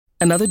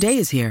Another day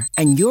is here,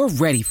 and you're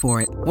ready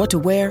for it. What to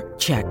wear?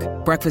 Check.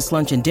 Breakfast,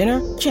 lunch, and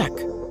dinner? Check.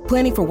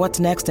 Planning for what's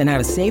next and how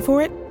to save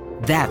for it?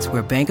 That's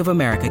where Bank of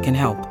America can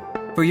help.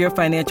 For your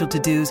financial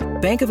to-dos,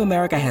 Bank of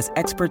America has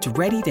experts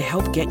ready to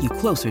help get you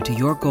closer to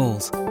your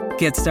goals.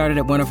 Get started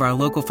at one of our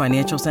local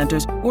financial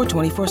centers or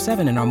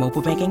 24/7 in our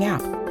mobile banking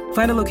app.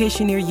 Find a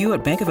location near you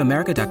at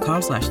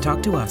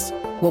bankofamerica.com/talktous.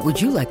 What would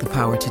you like the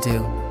power to do?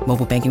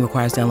 Mobile banking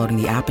requires downloading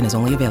the app and is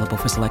only available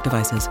for select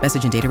devices.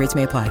 Message and data rates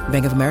may apply.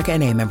 Bank of America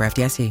N.A., member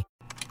FDIC.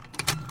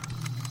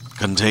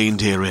 Contained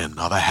herein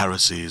are the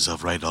heresies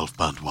of Radolf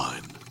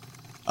Burntwine,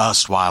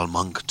 erstwhile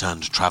monk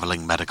turned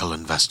traveling medical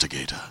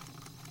investigator.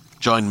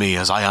 Join me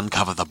as I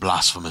uncover the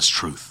blasphemous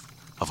truth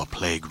of a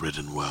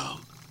plague-ridden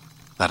world,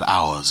 that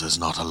ours is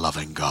not a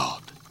loving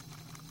God,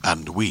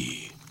 and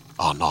we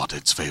are not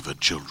its favored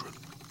children.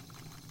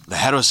 The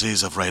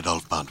heresies of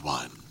Radolf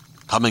Burntwine,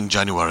 coming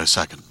January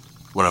 2nd,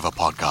 wherever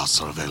podcasts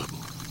are available.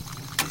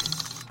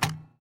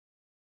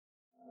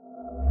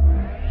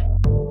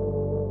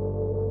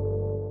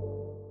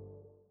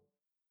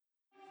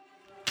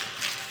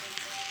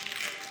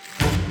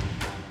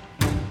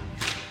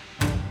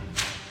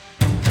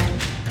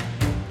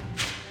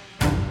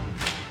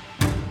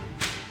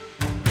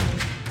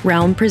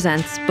 Realm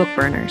presents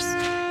Bookburners,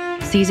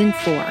 Season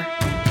 4,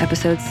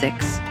 Episode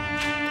 6.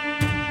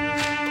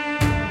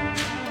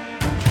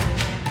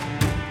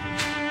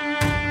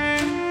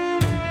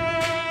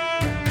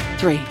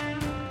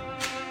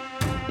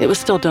 It was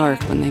still dark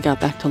when they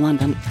got back to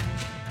London.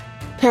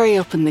 Perry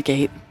opened the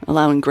gate,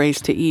 allowing Grace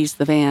to ease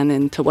the van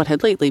into what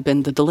had lately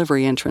been the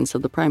delivery entrance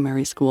of the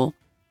primary school.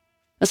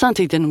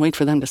 Asante didn't wait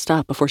for them to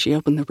stop before she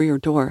opened the rear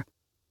door.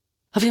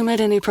 "Have you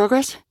made any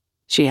progress?"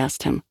 she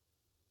asked him.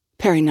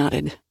 Perry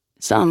nodded.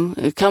 "Some.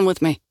 Come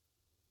with me."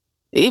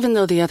 Even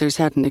though the others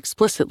hadn't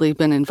explicitly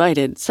been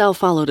invited, Sal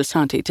followed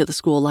Asante to the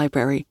school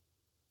library.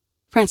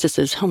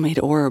 Francis's homemade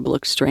orb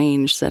looked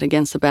strange, set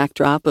against the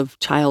backdrop of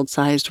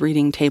child-sized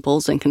reading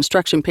tables and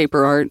construction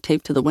paper art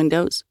taped to the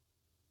windows.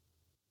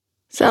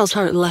 Sal's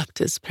heart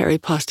leapt as Perry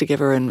paused to give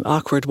her an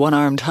awkward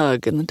one-armed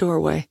hug in the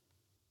doorway.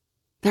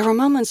 There were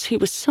moments he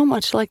was so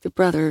much like the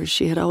brother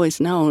she had always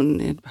known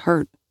it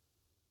hurt.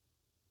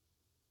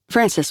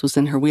 Francis was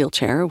in her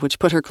wheelchair, which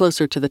put her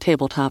closer to the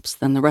tabletops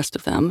than the rest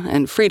of them,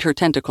 and freed her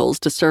tentacles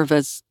to serve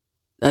as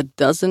a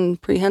dozen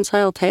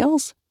prehensile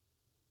tails.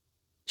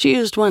 She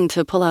used one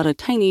to pull out a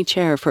tiny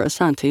chair for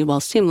Asante while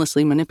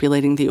seamlessly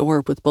manipulating the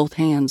orb with both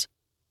hands.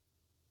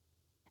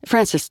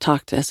 Francis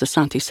talked as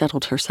Asante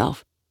settled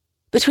herself.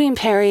 "Between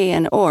Perry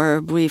and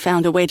Orb, we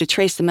found a way to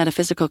trace the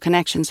metaphysical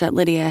connections that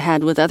Lydia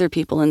had with other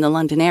people in the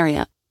London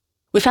area.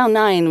 We found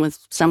 9 with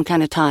some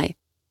kind of tie.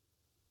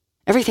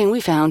 Everything we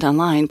found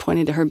online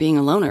pointed to her being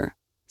a loner,"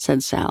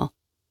 said Sal.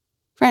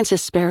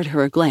 Francis spared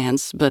her a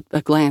glance, but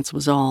a glance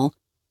was all.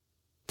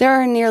 "There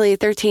are nearly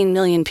 13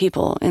 million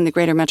people in the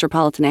greater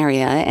metropolitan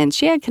area, and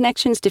she had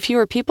connections to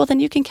fewer people than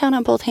you can count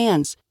on both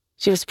hands.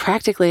 She was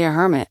practically a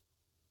hermit."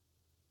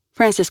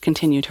 Francis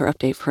continued her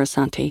update for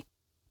Asante.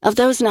 "Of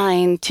those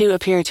 9, 2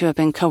 appear to have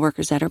been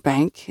co-workers at her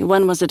bank.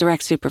 One was a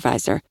direct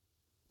supervisor.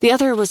 The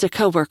other was a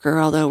co-worker,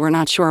 although we're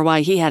not sure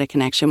why he had a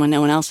connection when no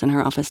one else in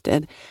her office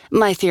did.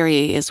 My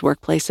theory is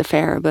workplace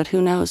affair, but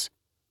who knows?"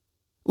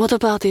 "What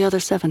about the other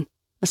 7?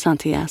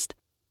 Asante asked.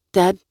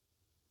 "Dead."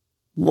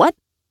 "What?"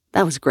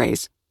 That was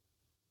Gray's.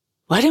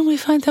 "Why didn't we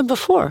find them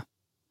before?"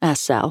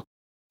 asked Sal.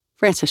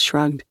 Francis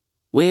shrugged.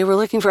 "We were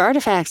looking for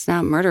artifacts,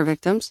 not murder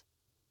victims."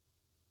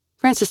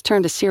 Francis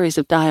turned a series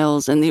of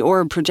dials, and the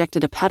orb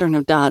projected a pattern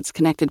of dots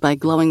connected by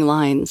glowing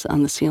lines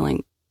on the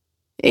ceiling.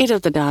 8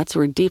 of the dots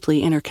were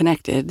deeply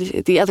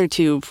interconnected. The other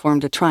 2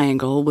 formed a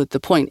triangle with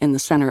the point in the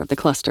center of the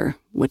cluster,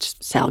 which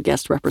Sal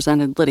guessed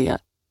represented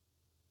Lydia.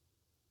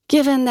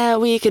 "Given that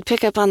we could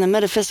pick up on the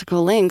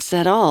metaphysical links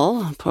at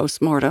all,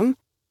 post-mortem,"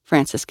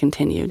 Francis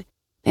continued,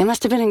 "they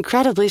must have been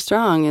incredibly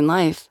strong in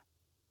life."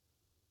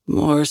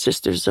 "More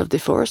Sisters of the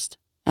Forest?"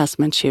 asked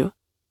Menchu.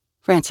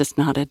 Francis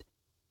nodded.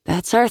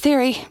 "That's our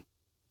theory."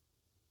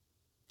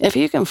 "If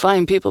you can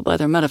find people by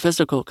their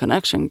metaphysical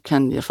connection,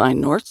 can you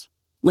find Norse?"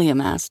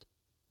 Liam asked.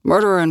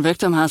 "Murderer and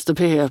victim has to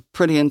be a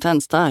pretty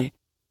intense tie."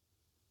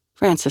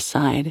 Francis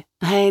sighed.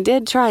 "I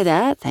did try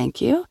that, thank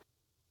you.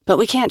 But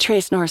we can't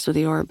trace Norse with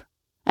the orb.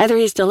 Either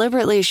he's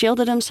deliberately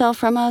shielded himself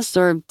from us,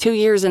 or 2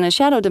 years in a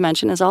shadow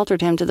dimension has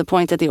altered him to the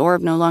point that the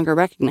orb no longer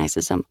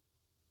recognizes him."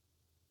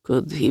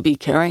 "Could he be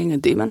carrying a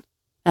demon?"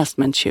 asked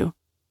Menchu.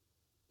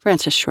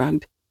 Francis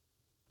shrugged.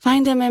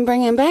 "Find him and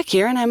bring him back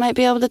here, and I might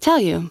be able to tell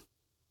you.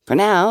 For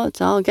now,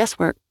 it's all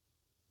guesswork."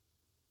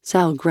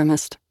 Sal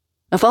grimaced.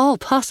 Of all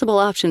possible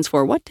options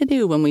for what to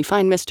do when we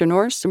find Mr.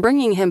 Norse,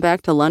 bringing him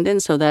back to London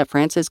so that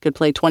Francis could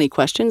play 20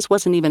 questions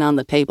wasn't even on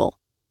the table.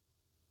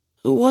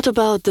 "What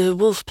about the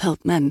wolf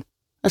pelt men?"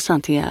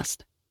 Asante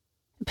asked.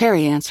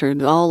 Perry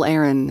answered, all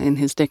Aaron in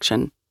his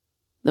diction.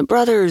 "The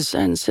brothers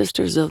and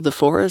sisters of the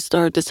forest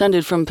are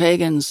descended from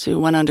pagans who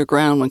went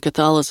underground when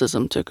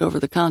Catholicism took over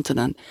the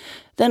continent,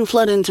 then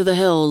fled into the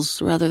hills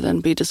rather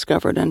than be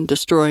discovered and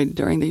destroyed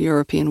during the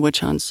European witch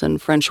hunts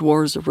and French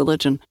wars of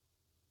religion.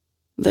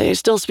 They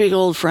still speak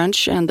Old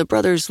French, and the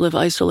brothers live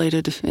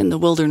isolated in the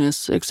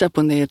wilderness except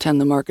when they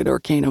attend the Market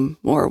Arcanum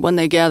or when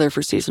they gather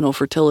for seasonal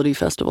fertility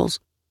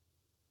festivals.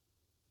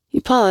 He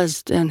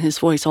paused, and his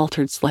voice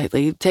altered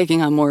slightly,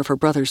 taking on more of her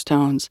brother's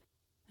tones.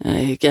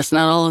 I guess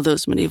not all of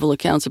those medieval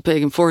accounts of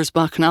pagan forest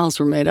bacchanals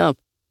were made up.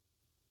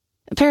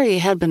 Perry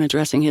had been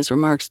addressing his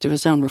remarks to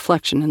his own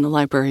reflection in the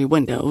library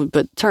window,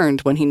 but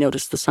turned when he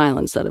noticed the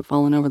silence that had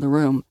fallen over the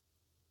room.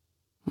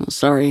 "Oh,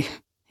 sorry,"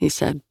 he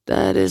said.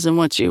 "That isn't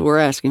what you were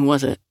asking,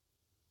 was it?"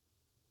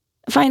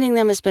 "Finding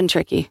them has been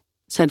tricky,"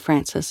 said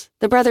Francis.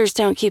 "The brothers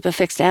don't keep a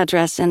fixed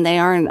address, and they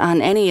aren't on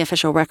any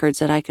official records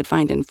that I could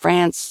find in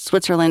France,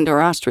 Switzerland,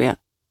 or Austria."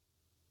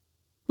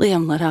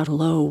 Liam let out a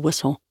low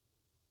whistle.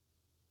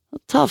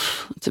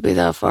 "Tough to be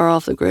that far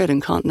off the grid in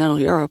continental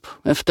Europe.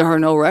 If there are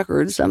no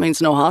records, that means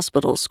no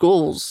hospitals,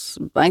 schools,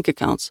 bank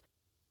accounts."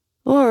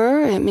 "Or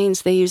it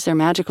means they use their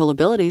magical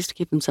abilities to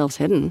keep themselves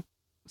hidden,"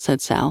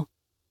 said Sal.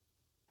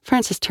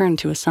 Francis turned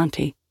to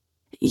Asante.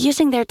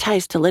 "Using their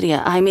ties to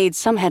Lydia, I made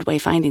some headway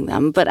finding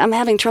them, but I'm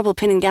having trouble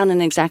pinning down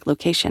an exact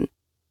location.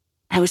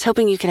 I was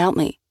hoping you could help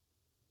me."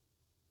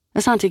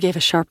 Asante gave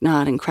a sharp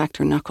nod and cracked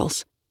her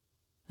knuckles.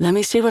 "Let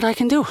me see what I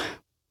can do."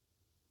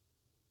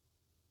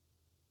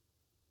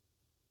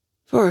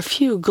 For a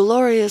few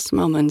glorious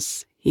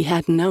moments, he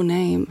had no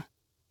name.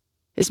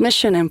 His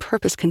mission and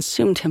purpose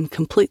consumed him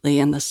completely,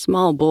 and the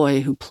small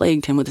boy who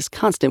plagued him with his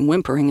constant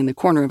whimpering in the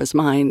corner of his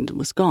mind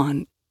was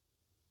gone.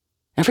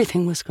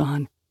 Everything was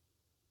gone,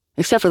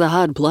 except for the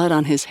hot blood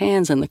on his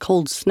hands and the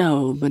cold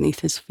snow beneath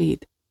his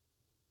feet.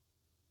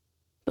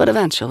 But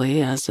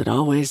eventually, as it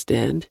always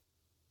did,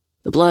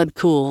 the blood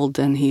cooled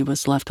and he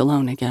was left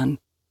alone again.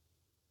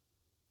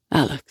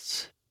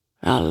 Alexander,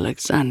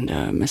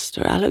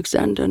 Mr.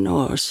 Alexander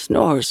Norse,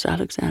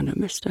 Alexander,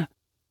 Mr.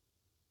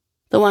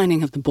 The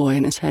whining of the boy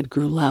in his head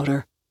grew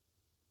louder.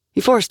 He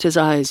forced his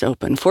eyes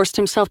open, forced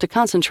himself to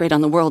concentrate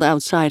on the world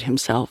outside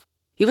himself.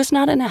 He was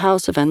not in a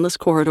house of endless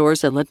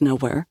corridors that led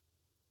nowhere,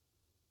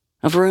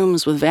 of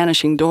rooms with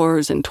vanishing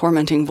doors and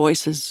tormenting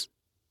voices.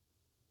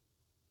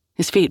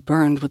 His feet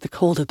burned with the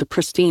cold of the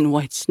pristine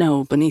white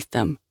snow beneath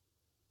them.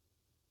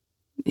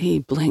 He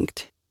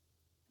blinked.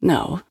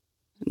 No,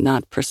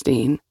 not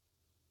pristine.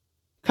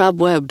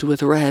 Cobwebbed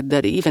with red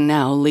that even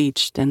now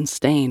leached and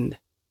stained.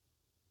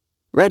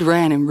 Red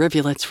ran in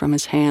rivulets from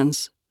his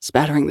hands,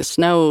 spattering the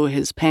snow,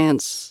 his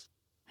pants,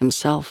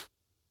 himself.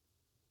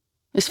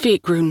 His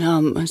feet grew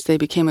numb as they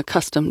became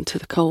accustomed to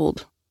the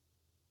cold.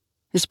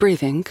 His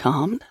breathing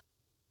calmed.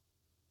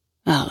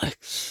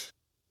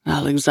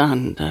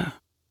 Alexander,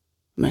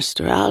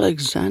 Mr.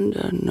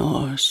 Alexander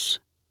Norse.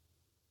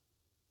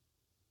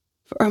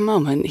 For a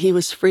moment he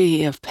was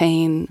free of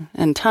pain,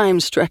 and time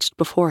stretched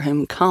before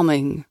him,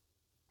 calming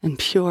and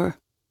pure.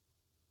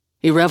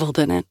 He reveled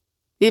in it,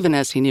 even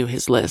as he knew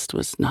his list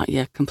was not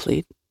yet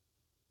complete.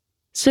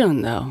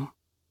 Soon, though.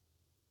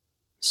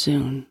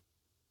 Soon.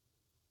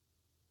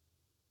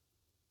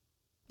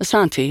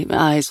 Asante,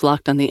 eyes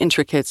locked on the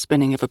intricate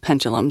spinning of a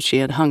pendulum she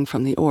had hung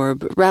from the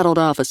orb, rattled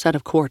off a set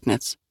of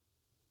coordinates.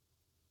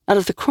 Out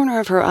of the corner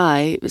of her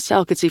eye,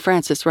 Sal could see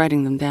Francis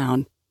writing them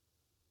down.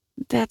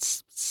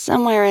 "That's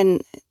somewhere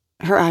in..."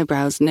 Her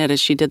eyebrows knit as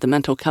she did the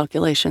mental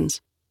calculations.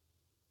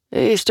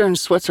 "Eastern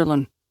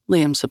Switzerland,"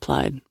 Liam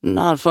supplied,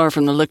 "not far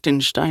from the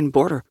Liechtenstein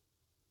border."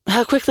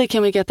 "How quickly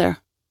can we get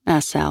there?"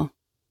 asked Sal.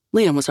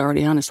 Liam was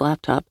already on his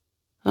laptop.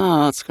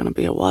 "Oh, it's going to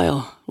be a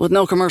while. With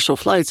no commercial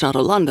flights out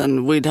of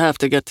London, we'd have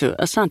to get to..."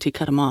 Asante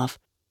cut him off.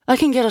 "I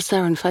can get us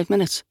there in 5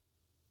 minutes."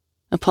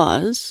 A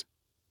pause.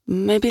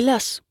 "Maybe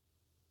less."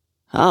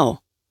 "How?"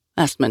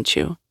 asked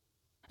Menchu.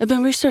 "I've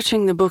been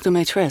researching the book the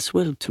Maîtresse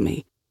willed to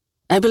me.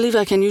 I believe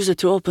I can use it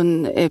to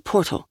open a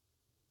portal."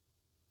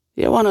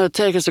 "You want to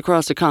take us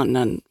across the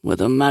continent with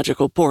a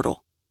magical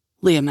portal?"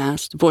 Liam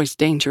asked, voice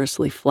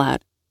dangerously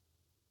flat.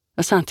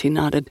 Asante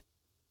nodded.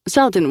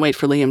 Sal didn't wait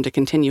for Liam to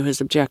continue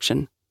his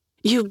objection.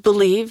 "You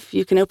believe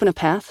you can open a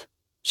path?"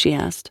 she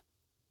asked.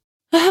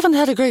 "I haven't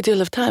had a great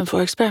deal of time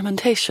for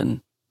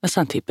experimentation,"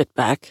 Asante bit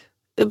back,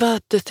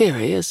 "but the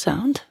theory is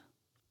sound."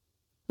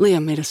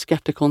 Liam made a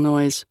skeptical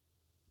noise.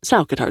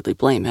 Sal could hardly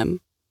blame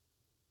him.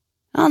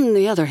 On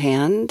the other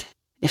hand,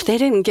 if they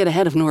didn't get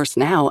ahead of Norse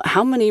now,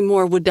 how many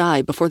more would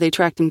die before they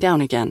tracked him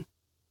down again?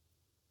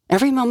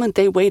 Every moment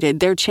they waited,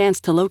 their chance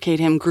to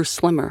locate him grew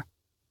slimmer.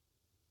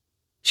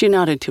 She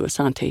nodded to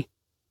Asante.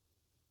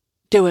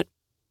 "Do it."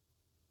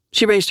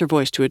 She raised her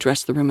voice to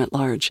address the room at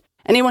large.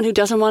 "Anyone who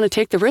doesn't want to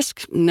take the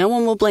risk, no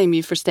one will blame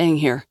you for staying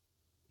here.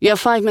 You have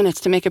 5 minutes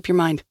to make up your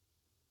mind."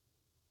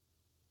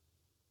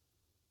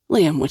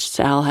 Liam wished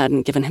Sal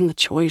hadn't given him the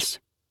choice.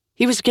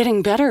 He was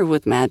getting better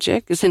with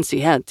magic, since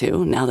he had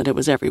to, now that it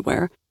was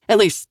everywhere. At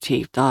least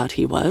he thought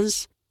he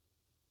was.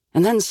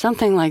 And then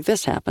something like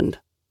this happened.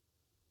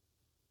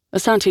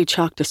 Asante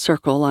chalked a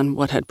circle on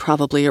what had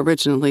probably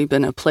originally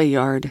been a play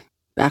yard,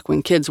 back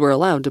when kids were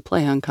allowed to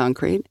play on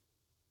concrete.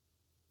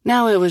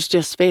 Now it was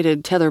just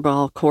faded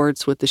tetherball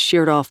courts with the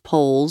sheared-off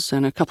poles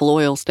and a couple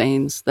oil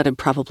stains that had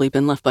probably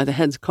been left by the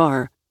head's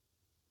car.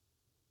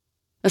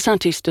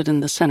 Asante stood in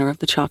the center of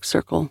the chalk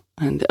circle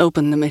and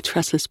opened the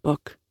maîtresse's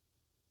book.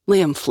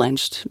 Liam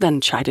flinched, then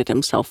chided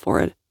himself for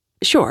it.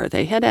 Sure,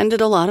 they had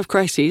ended a lot of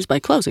crises by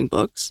closing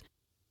books.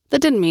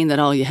 That didn't mean that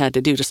all you had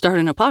to do to start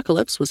an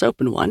apocalypse was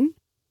open one.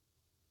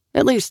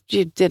 At least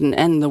you didn't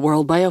end the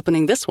world by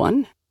opening this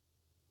one.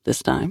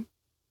 This time.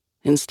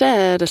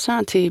 Instead,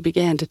 Asante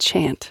began to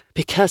chant,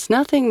 because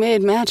nothing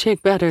made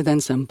magic better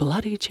than some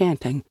bloody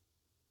chanting.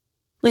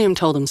 Liam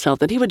told himself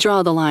that he would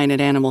draw the line at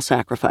animal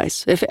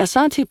sacrifice. If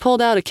Asante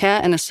pulled out a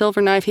cat and a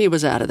silver knife, he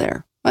was out of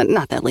there.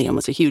 Not that Liam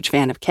was a huge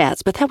fan of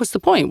cats, but that was the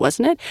point,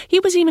 wasn't it? He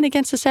was even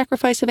against the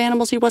sacrifice of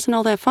animals he wasn't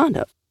all that fond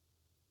of.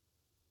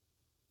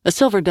 A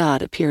silver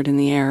dot appeared in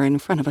the air in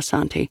front of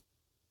Asante.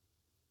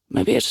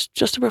 Maybe it's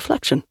just a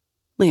reflection,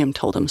 Liam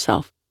told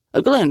himself.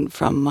 A glint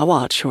from a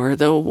watch or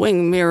the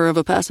wing mirror of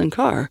a passing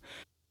car.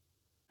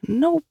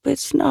 Nope,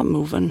 it's not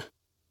moving.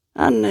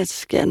 And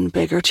it's getting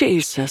bigger.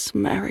 Jesus,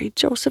 Mary,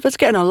 Joseph, it's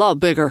getting a lot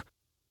bigger.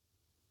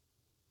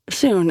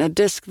 Soon, a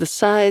disc the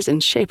size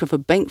and shape of a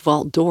bank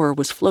vault door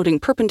was floating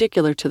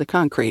perpendicular to the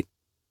concrete.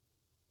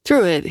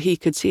 Through it, he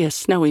could see a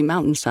snowy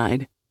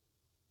mountainside.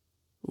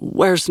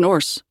 "Where's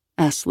Norse?"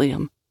 asked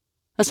Liam.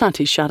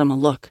 Asante shot him a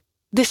look.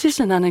 "This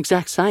isn't an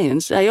exact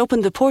science. I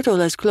opened the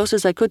portal as close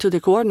as I could to the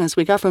coordinates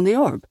we got from the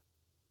orb."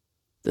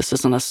 "This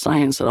isn't a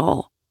science at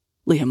all,"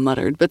 Liam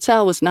muttered, but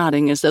Sal was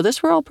nodding as though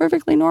this were all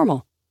perfectly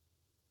normal.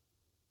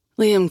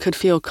 Liam could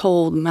feel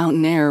cold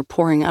mountain air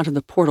pouring out of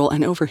the portal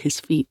and over his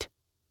feet.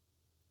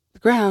 The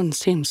ground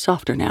seemed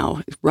softer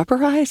now,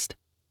 rubberized.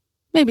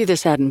 Maybe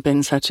this hadn't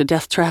been such a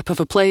death trap of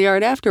a play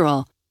yard after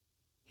all.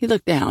 He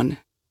looked down.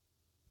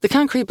 The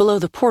concrete below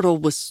the portal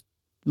was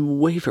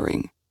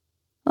wavering.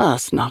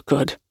 That's not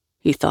good,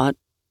 he thought.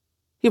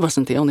 He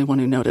wasn't the only one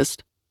who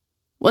noticed.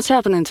 "What's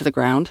happening to the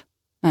ground?"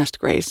 asked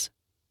Grace.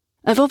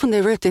 "I've opened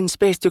a rift in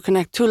space to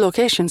connect two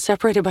locations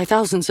separated by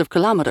thousands of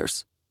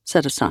kilometers,"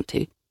 said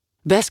Asante.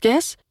 "Best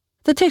guess?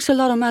 That takes a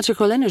lot of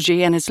magical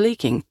energy and it's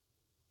leaking."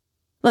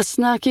 "Let's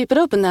not keep it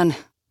open then,"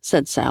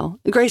 said Sal.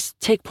 "Grace,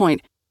 take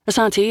point.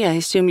 Asante, I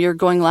assume you're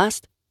going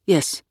last?"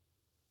 "Yes."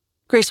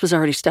 Grace was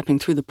already stepping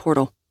through the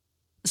portal.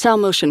 Sal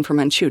motioned for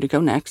Manchu to go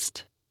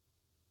next.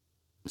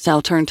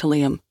 Sal turned to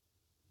Liam.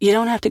 "You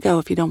don't have to go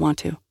if you don't want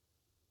to."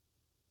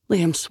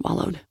 Liam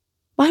swallowed.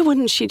 Why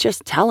wouldn't she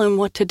just tell him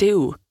what to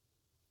do?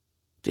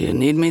 "Do you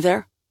need me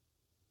there?"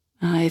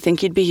 "I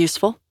think you'd be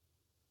useful."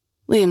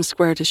 Liam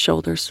squared his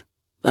shoulders.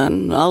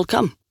 "Then I'll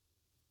come,"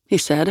 he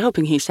said,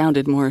 hoping he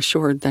sounded more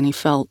assured than he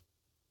felt.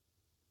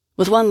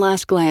 With one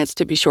last glance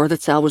to be sure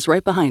that Sal was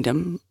right behind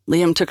him,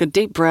 Liam took a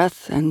deep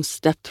breath and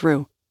stepped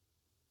through.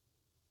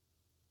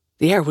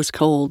 The air was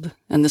cold,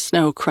 and the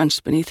snow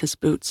crunched beneath his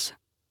boots.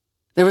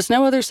 There was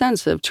no other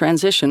sense of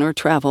transition or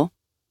travel.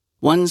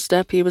 One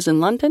step he was in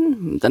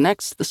London, the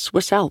next the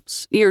Swiss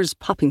Alps, ears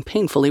popping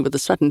painfully with the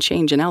sudden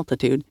change in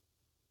altitude.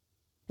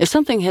 If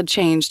something had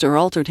changed or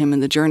altered him in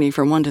the journey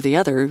from one to the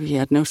other, he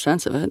had no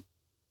sense of it.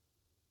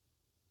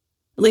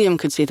 Liam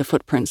could see the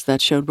footprints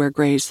that showed where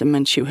Grace and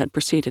Manchu had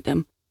preceded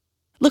him.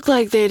 Looked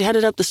like they'd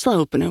headed up the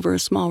slope and over a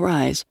small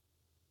rise.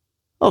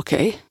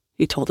 Okay,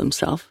 he told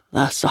himself,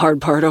 that's the hard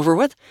part over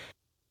with.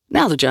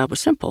 Now the job was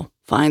simple.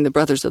 Find the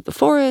brothers of the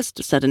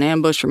forest, set an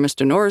ambush for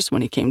Mr. Norse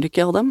when he came to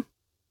kill them.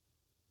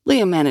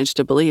 Liam managed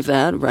to believe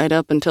that right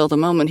up until the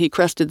moment he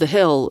crested the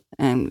hill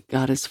and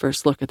got his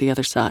first look at the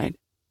other side.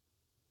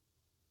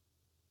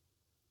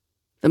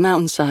 The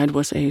mountainside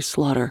was a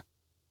slaughter.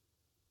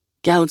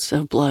 Gouts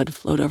of blood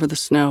flowed over the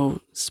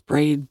snow,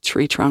 sprayed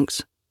tree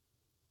trunks.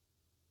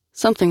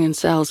 Something in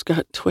Sal's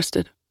gut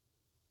twisted.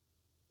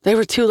 They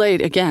were too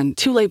late again,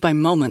 too late by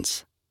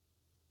moments.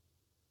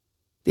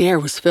 The air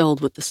was filled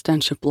with the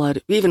stench of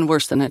blood, even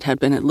worse than it had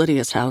been at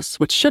Lydia's house,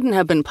 which shouldn't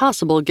have been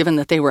possible given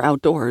that they were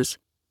outdoors.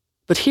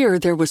 But here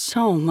there was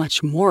so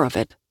much more of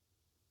it.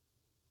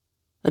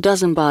 A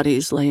dozen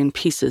bodies lay in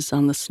pieces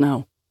on the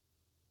snow.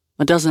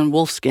 A dozen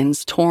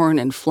wolfskins torn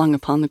and flung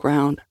upon the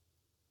ground.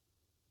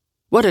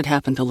 What had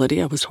happened to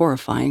Lydia was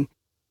horrifying.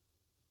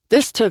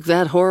 This took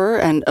that horror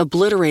and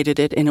obliterated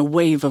it in a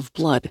wave of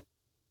blood.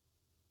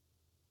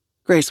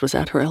 Grace was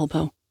at her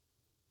elbow.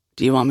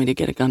 "Do you want me to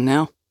get a gun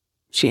now?"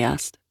 she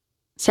asked.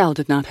 Sal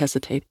did not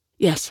hesitate.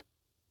 "Yes."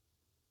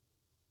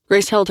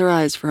 Grace held her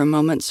eyes for a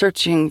moment,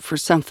 searching for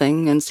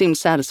something, and seemed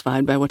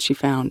satisfied by what she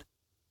found.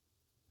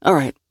 "All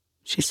right,"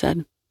 she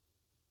said.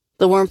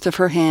 The warmth of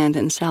her hand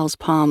in Sal's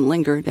palm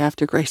lingered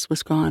after Grace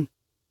was gone.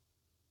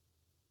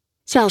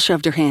 Sal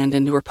shoved her hand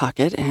into her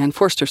pocket and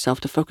forced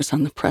herself to focus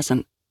on the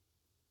present.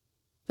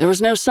 There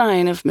was no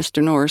sign of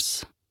Mr.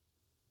 Norse.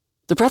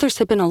 The brothers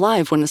had been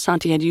alive when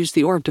Asante had used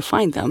the orb to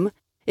find them.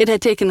 It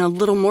had taken a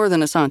little more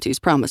than Asante's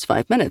promised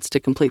 5 minutes to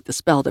complete the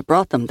spell that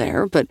brought them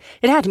there, but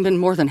it hadn't been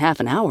more than half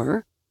an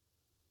hour.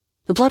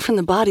 The blood from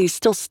the bodies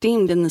still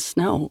steamed in the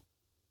snow.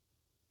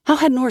 How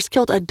had Norse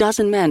killed a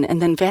dozen men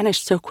and then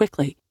vanished so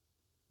quickly?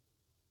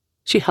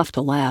 She huffed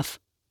a laugh.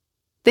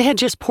 They had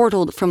just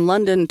portaled from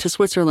London to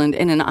Switzerland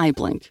in an eye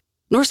blink.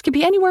 Norse could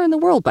be anywhere in the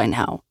world by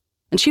now,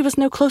 and she was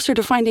no closer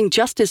to finding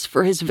justice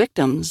for his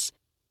victims.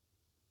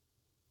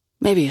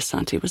 Maybe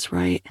Asante was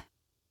right.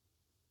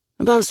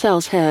 Above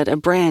Sal's head, a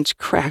branch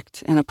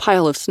cracked and a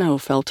pile of snow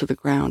fell to the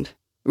ground.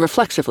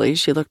 Reflexively,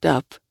 she looked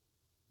up,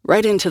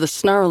 right into the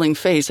snarling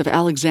face of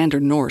Alexander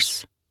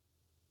Norse.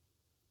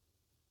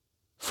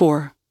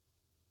 4.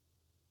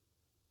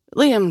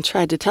 Liam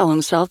tried to tell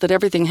himself that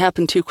everything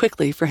happened too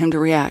quickly for him to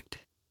react,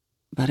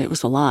 but it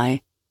was a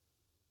lie.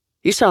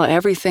 He saw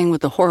everything with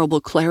the horrible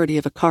clarity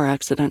of a car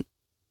accident.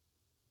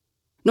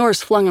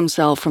 Norse flung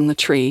himself from the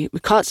tree,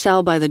 caught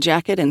Sal by the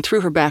jacket, and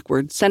threw her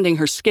backward, sending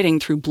her skidding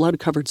through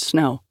blood-covered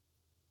snow.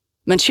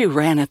 Manchu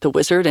ran at the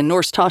wizard, and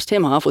Norse tossed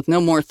him off with no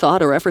more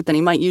thought or effort than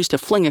he might use to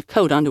fling a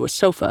coat onto a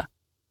sofa.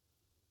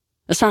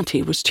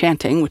 Asanti was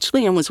chanting, which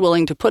Liam was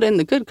willing to put in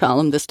the good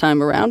column this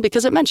time around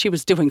because it meant she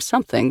was doing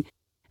something,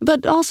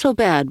 but also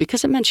bad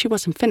because it meant she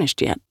wasn't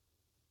finished yet.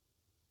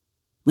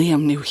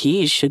 Liam knew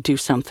he should do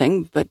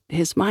something, but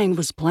his mind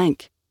was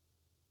blank.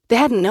 They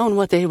hadn't known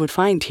what they would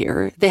find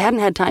here. They hadn't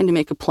had time to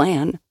make a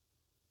plan.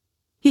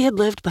 He had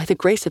lived by the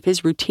grace of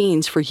his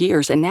routines for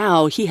years, and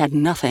now he had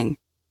nothing.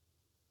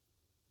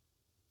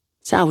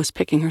 Sal was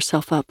picking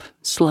herself up,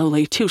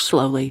 slowly, too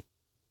slowly.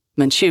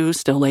 Manchu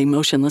still lay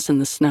motionless in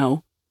the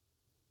snow.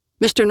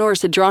 Mr.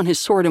 Norse had drawn his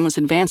sword and was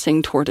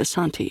advancing toward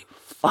Asanti.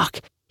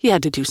 Fuck. He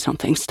had to do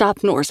something.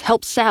 Stop Norse.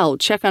 Help Sal.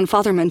 Check on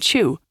Father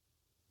Manchu.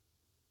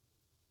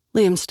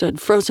 Liam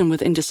stood, frozen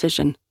with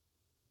indecision.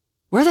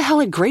 Where the hell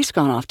had Grace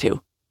gone off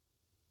to?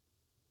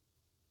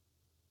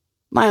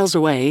 Miles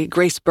away,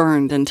 Grace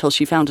burned until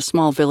she found a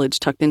small village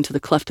tucked into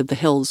the cleft of the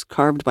hills,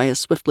 carved by a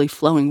swiftly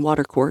flowing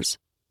watercourse.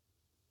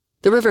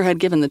 The river had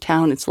given the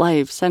town its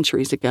life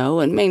centuries ago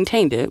and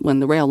maintained it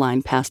when the rail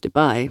line passed it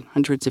by,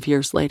 hundreds of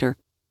years later.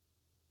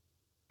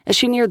 As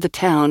she neared the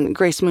town,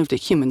 Grace moved at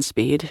human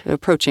speed,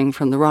 approaching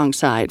from the wrong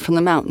side, from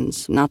the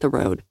mountains, not the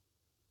road.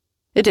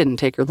 It didn't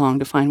take her long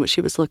to find what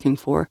she was looking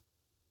for.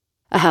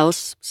 A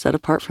house set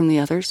apart from the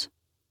others.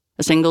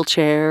 A single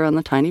chair on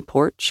the tiny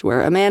porch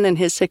where a man in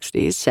his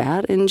 60s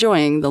sat,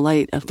 enjoying the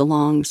light of the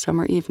long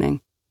summer evening.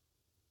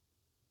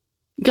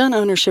 Gun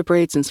ownership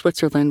rates in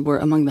Switzerland were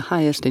among the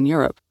highest in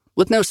Europe.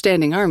 With no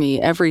standing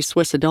army, every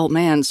Swiss adult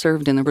man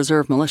served in the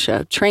reserve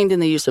militia, trained in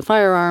the use of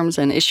firearms,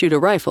 and issued a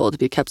rifle to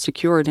be kept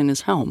secured in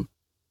his home.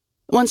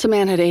 Once a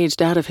man had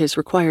aged out of his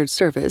required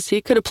service, he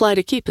could apply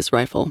to keep his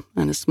rifle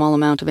and a small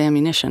amount of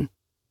ammunition.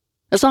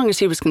 As long as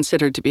he was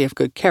considered to be of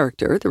good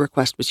character, the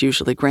request was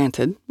usually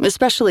granted,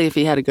 especially if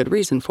he had a good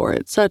reason for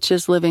it, such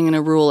as living in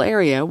a rural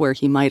area where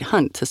he might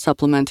hunt to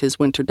supplement his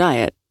winter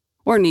diet,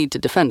 or need to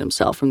defend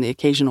himself from the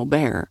occasional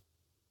bear.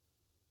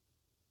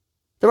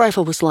 The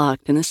rifle was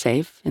locked in a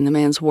safe in the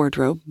man's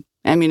wardrobe,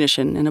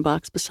 ammunition in a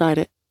box beside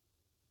it.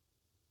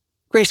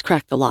 Grace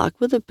cracked the lock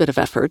with a bit of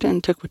effort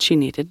and took what she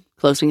needed,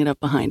 closing it up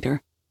behind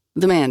her.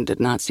 The man did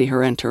not see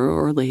her enter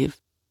or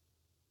leave.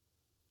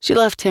 She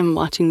left him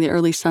watching the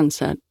early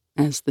sunset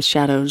as the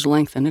shadows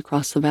lengthened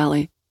across the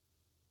valley.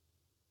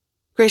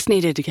 Grace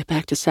needed to get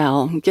back to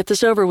Sal and get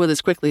this over with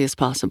as quickly as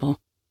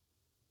possible.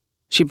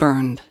 She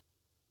burned.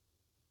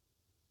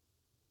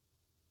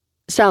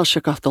 Sal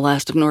shook off the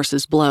last of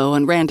Norse's blow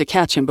and ran to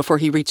catch him before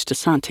he reached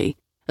Asanti,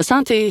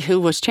 who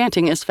was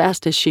chanting as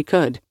fast as she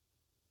could.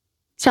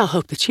 Sal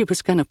hoped that she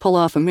was going to pull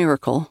off a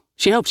miracle.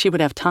 She hoped she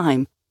would have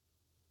time.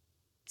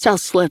 Sal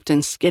slipped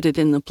and skidded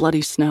in the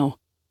bloody snow,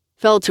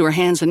 fell to her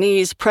hands and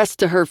knees, pressed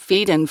to her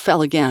feet, and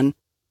fell again.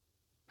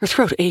 Her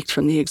throat ached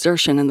from the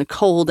exertion and the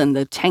cold and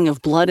the tang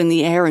of blood in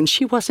the air, and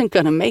she wasn't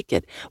going to make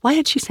it. Why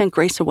had she sent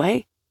Grace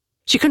away?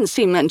 She couldn't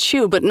see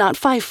Manchu, but not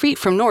 5 feet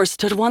from Norse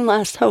stood one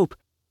last hope.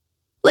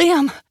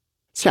 "Liam!"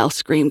 Sal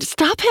screamed.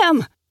 "Stop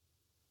him!"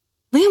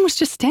 Liam was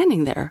just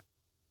standing there.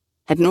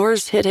 Had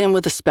Norse hit him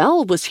with a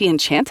spell? Was he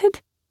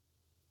enchanted?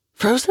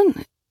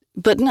 Frozen?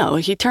 But no,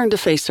 he turned to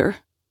face her.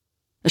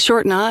 A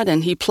short nod,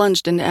 and he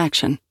plunged into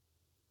action.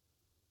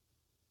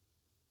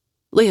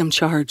 Liam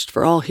charged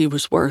for all he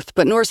was worth,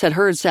 but Norse had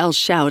heard Sal's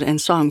shout and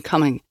saw him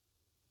coming.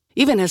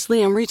 Even as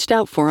Liam reached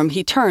out for him,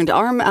 he turned,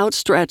 arm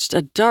outstretched,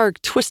 a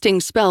dark, twisting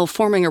spell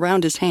forming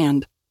around his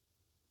hand.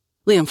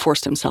 Liam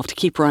forced himself to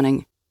keep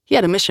running. He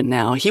had a mission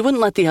now. He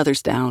wouldn't let the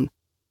others down.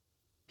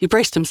 He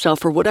braced himself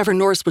for whatever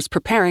Norse was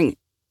preparing.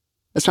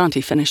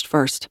 Asanti finished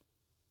first.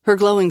 Her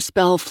glowing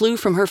spell flew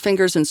from her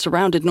fingers and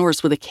surrounded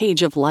Norse with a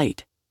cage of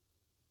light.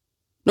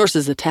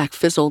 Norse's attack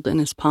fizzled in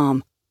his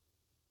palm.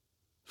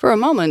 For a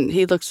moment,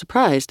 he looked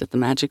surprised at the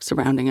magic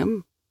surrounding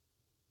him.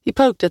 He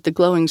poked at the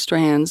glowing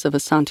strands of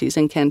Asanti's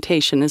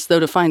incantation as though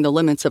to find the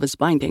limits of his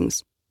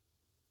bindings.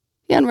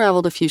 He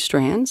unraveled a few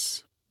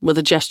strands. With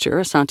a gesture,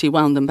 Asanti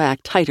wound them back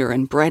tighter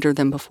and brighter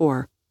than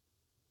before.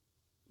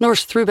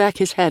 Norse threw back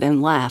his head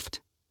and laughed.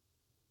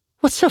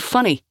 "What's so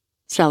funny?"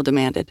 Sal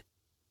demanded.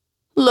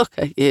 "Look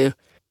at you.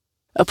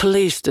 A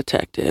police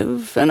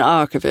detective, an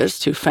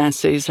archivist who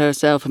fancies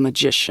herself a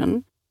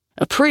magician,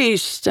 a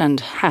priest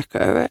and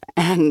hacker,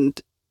 and..."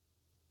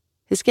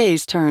 His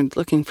gaze turned,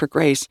 looking for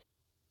Grace.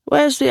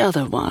 "Where's the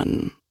other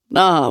one?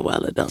 Ah,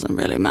 well, it doesn't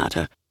really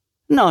matter.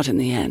 Not in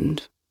the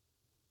end."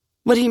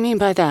 "What do you mean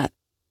by that?"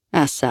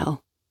 asked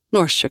Sal.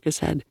 Norse shook his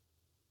head.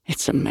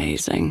 "It's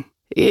amazing.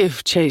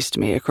 You've chased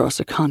me across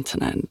a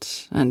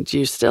continent, and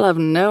you still have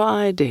no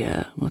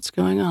idea what's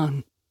going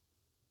on.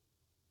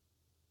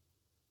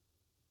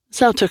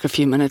 Sal took a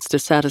few minutes to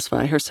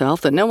satisfy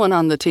herself that no one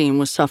on the team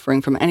was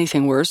suffering from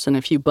anything worse than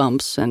a few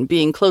bumps and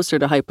being closer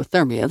to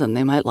hypothermia than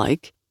they might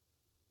like,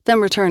 then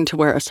returned to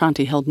where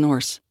Asante held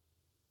Norse.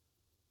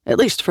 At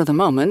least for the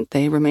moment,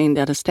 they remained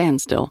at a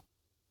standstill.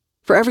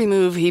 For every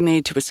move he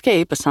made to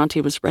escape,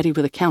 Asante was ready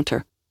with a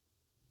counter.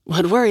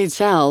 What worried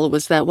Sal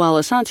was that while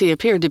Asante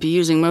appeared to be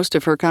using most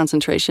of her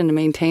concentration to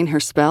maintain her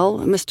spell,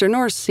 Mr.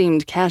 Norse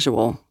seemed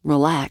casual,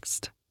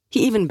 relaxed.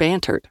 He even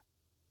bantered.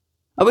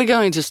 Are we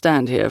going to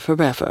stand here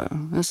forever,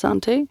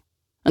 Asante?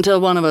 Until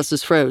one of us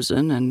is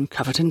frozen and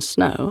covered in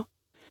snow?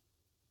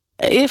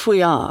 If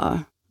we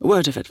are,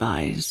 word of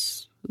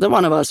advice, the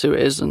one of us who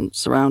isn't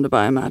surrounded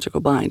by a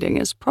magical binding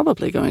is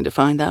probably going to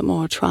find that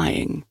more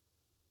trying.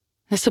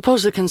 I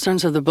suppose the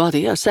concerns of the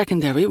body are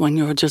secondary when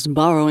you're just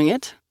borrowing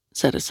it,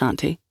 said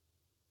Asante.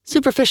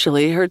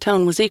 Superficially, her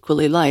tone was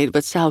equally light,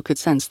 but Sal could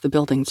sense the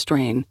building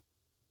strain.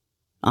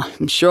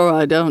 I'm sure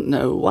I don't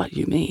know what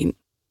you mean,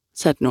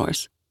 said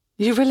Norse.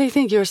 You really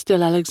think you're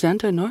still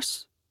Alexander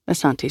Norse?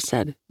 Asante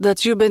said.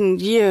 That you've been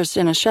years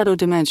in a shadow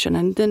dimension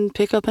and didn't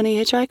pick up any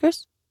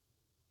hitchhikers?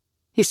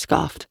 He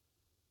scoffed.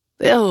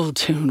 The old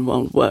tune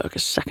won't work a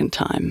second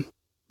time.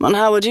 And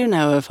how would you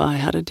know if I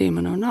had a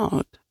demon or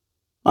not?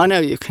 I know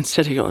you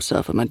consider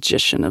yourself a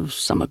magician of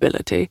some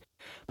ability,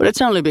 but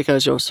it's only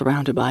because you're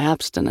surrounded by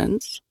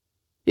abstinence.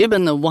 You've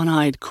been the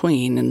one-eyed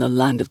queen in the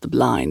land of the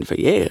blind for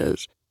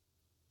years.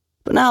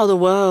 But now the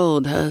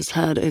world has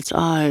had its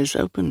eyes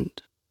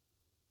opened.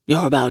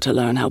 You're about to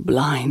learn how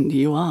blind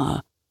you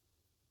are.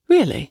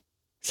 Really?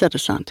 Said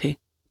Asante.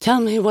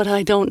 Tell me what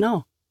I don't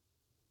know.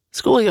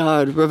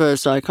 Schoolyard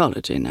reverse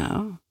psychology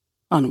now.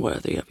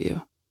 Unworthy of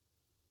you.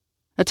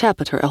 A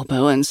tap at her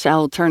elbow, and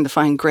Sal turned to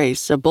find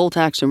Grace, a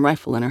bolt-action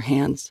rifle in her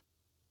hands.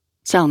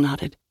 Sal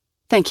nodded.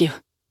 Thank you.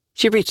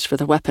 She reached for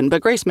the weapon,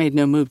 but Grace made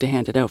no move to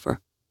hand it over.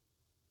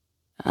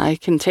 I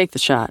can take the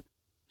shot,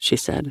 she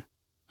said.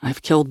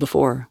 I've killed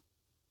before.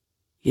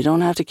 You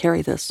don't have to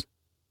carry this.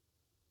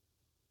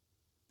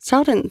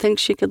 Sal didn't think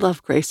she could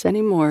love Grace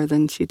any more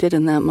than she did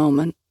in that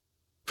moment,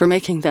 for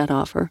making that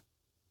offer.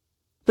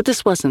 But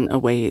this wasn't a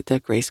weight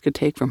that Grace could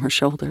take from her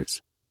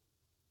shoulders.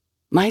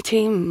 My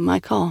team, my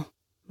call,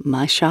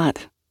 my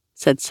shot,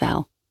 said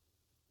Sal.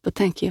 But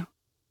thank you.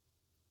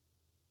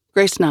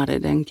 Grace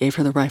nodded and gave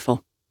her the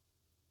rifle.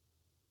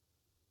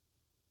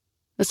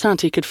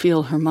 Asante could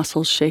feel her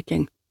muscles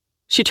shaking.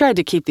 She tried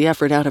to keep the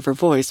effort out of her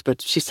voice,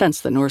 but she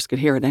sensed that Norse could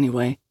hear it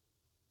anyway.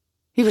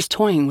 He was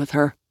toying with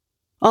her.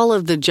 All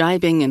of the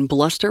jibing and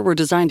bluster were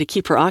designed to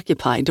keep her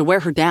occupied, to wear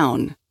her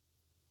down.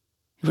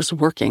 It was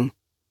working.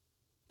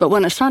 But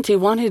when Asante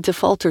wanted to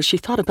falter, she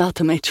thought about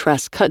the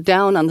maitresse cut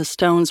down on the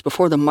stones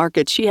before the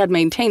market she had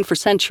maintained for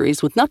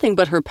centuries with nothing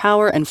but her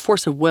power and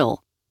force of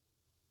will.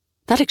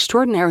 That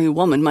extraordinary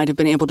woman might have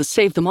been able to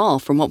save them all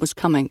from what was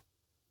coming.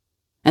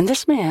 And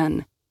this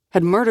man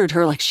had murdered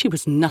her like she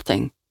was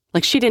nothing,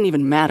 like she didn't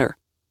even matter.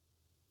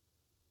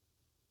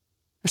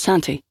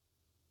 Asante.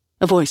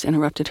 A voice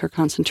interrupted her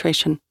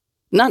concentration.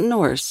 Not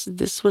Norse.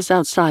 This was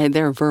outside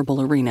their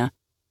verbal arena.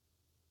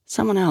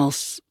 Someone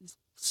else.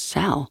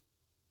 Sal.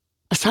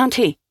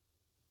 Asante!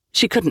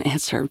 She couldn't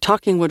answer.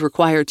 Talking would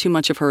require too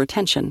much of her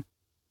attention.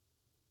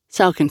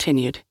 Sal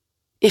continued.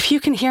 If you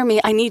can hear me,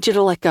 I need you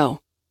to let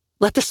go.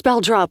 Let the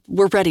spell drop.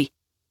 We're ready.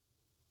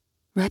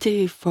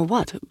 Ready for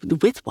what?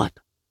 With what?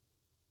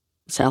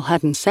 Sal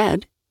hadn't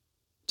said.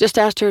 Just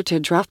asked her to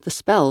drop the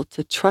spell,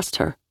 to trust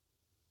her.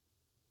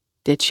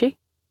 Did she?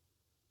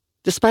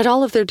 Despite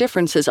all of their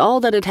differences, all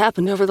that had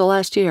happened over the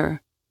last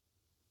year.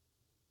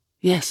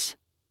 Yes.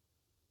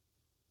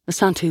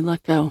 Asante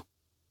let go.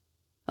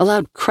 A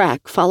loud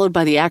crack, followed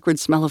by the acrid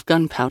smell of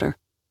gunpowder.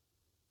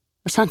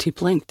 Asante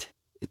blinked.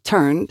 It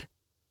turned.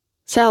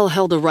 Sal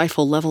held a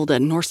rifle leveled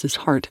at Norse's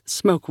heart,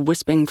 smoke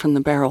wisping from the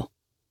barrel.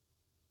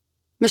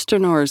 Mr.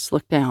 Norse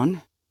looked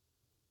down.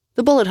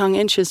 The bullet hung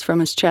inches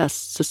from his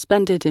chest,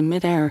 suspended in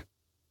midair.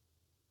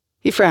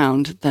 He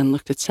frowned, then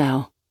looked at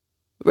Sal.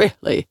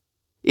 Really?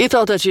 You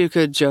thought that you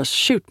could just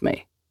shoot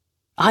me?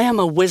 I am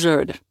a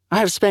wizard. I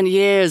have spent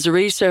years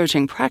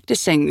researching,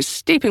 practicing,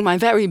 steeping my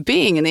very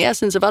being in the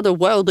essence of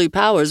otherworldly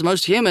powers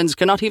most humans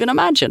cannot even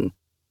imagine.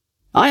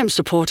 I am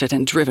supported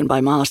and driven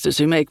by masters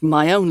who make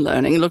my own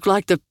learning look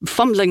like the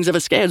fumblings of a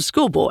scared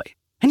schoolboy.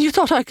 And you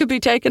thought I could be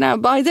taken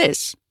out by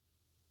this?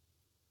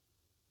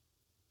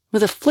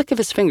 With a flick of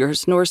his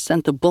fingers, Norse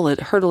sent the bullet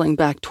hurtling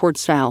back toward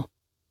Sal.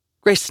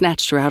 Grace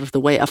snatched her out of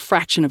the way a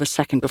fraction of a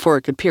second before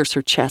it could pierce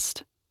her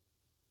chest.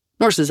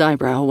 Norse's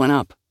eyebrow went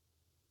up.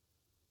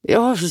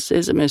 Yours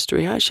is a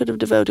mystery I should have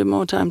devoted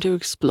more time to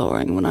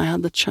exploring when I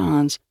had the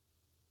chance.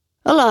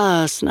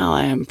 Alas, now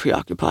I am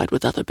preoccupied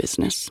with other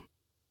business.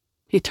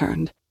 He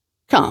turned.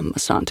 Come,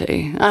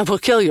 Asante, I will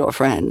kill your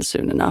friend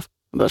soon enough.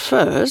 But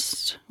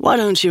first, why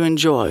don't you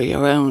enjoy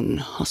your own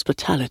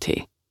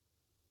hospitality?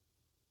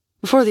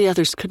 Before the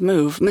others could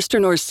move,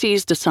 Mr. Norse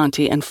seized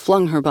Asante and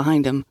flung her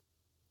behind him.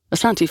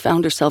 Asante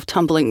found herself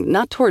tumbling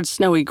not towards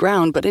snowy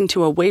ground, but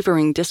into a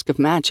wavering disk of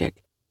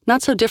magic,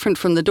 not so different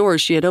from the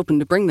doors she had opened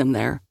to bring them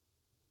there.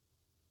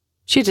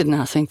 She did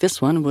not think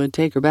this one would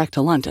take her back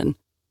to London.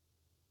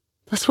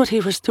 That's what he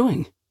was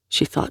doing,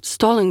 she thought,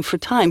 stalling for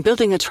time,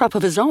 building a trap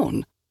of his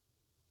own.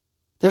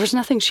 There was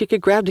nothing she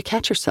could grab to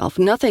catch herself,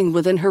 nothing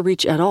within her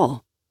reach at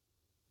all.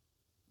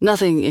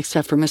 Nothing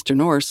except for Mr.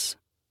 Norse.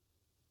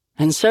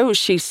 And so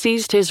she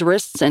seized his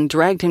wrists and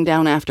dragged him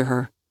down after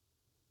her.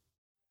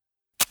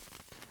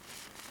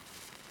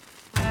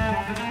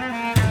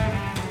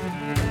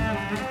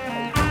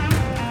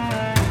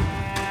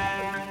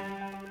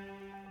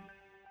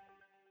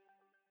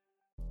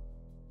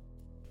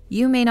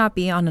 You may not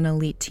be on an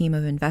elite team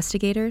of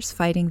investigators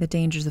fighting the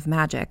dangers of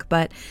magic,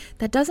 but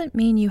that doesn't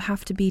mean you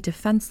have to be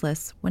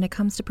defenseless when it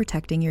comes to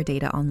protecting your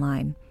data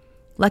online.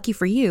 Lucky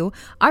for you,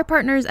 our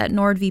partners at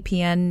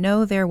NordVPN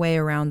know their way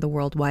around the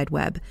World Wide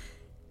Web.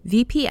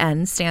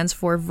 VPN stands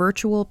for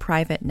Virtual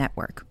Private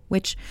Network,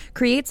 which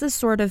creates a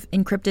sort of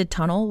encrypted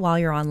tunnel while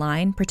you're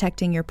online,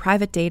 protecting your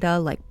private data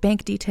like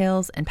bank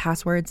details and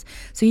passwords,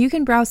 so you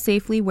can browse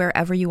safely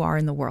wherever you are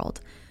in the world.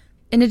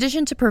 In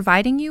addition to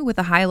providing you with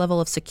a high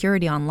level of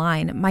security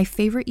online, my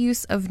favorite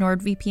use of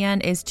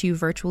NordVPN is to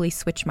virtually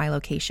switch my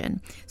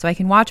location, so I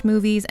can watch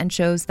movies and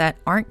shows that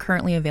aren't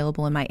currently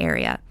available in my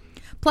area.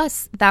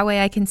 Plus, that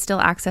way I can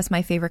still access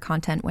my favorite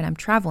content when I'm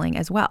traveling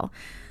as well.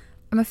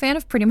 I'm a fan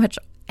of pretty much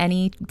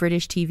any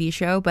British TV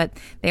show, but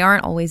they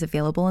aren't always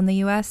available in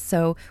the US,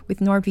 so with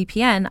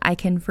NordVPN, I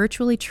can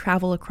virtually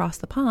travel across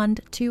the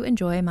pond to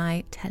enjoy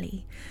my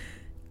telly.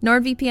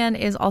 NordVPN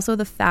is also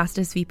the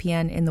fastest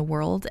VPN in the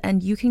world,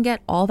 and you can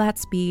get all that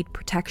speed,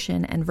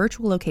 protection, and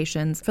virtual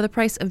locations for the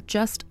price of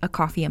just a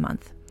coffee a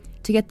month.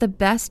 To get the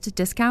best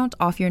discount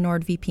off your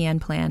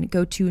NordVPN plan,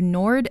 go to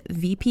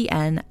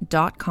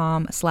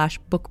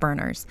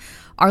nordvpn.com/bookburners.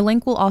 Our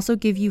link will also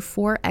give you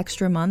 4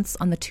 extra months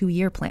on the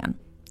 2-year plan.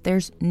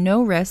 There's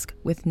no risk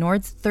with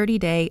Nord's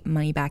 30-day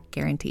money-back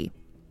guarantee.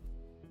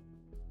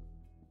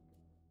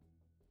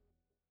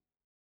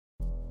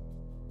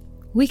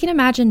 We can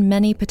imagine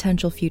many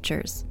potential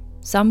futures.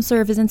 Some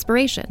serve as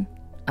inspiration,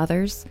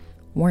 others,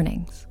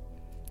 warnings.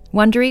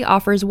 Wondery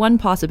offers one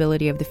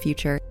possibility of the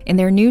future in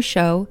their new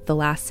show, The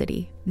Last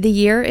City. The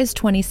year is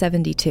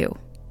 2072,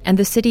 and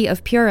the city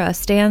of Pura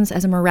stands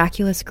as a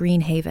miraculous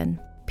green haven.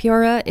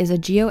 Pura is a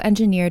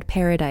geoengineered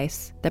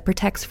paradise that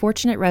protects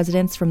fortunate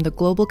residents from the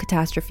global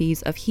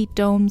catastrophes of heat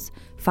domes,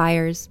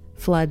 fires,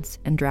 floods,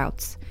 and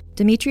droughts.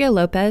 Demetria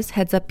Lopez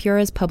heads up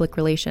Pura's public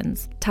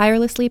relations,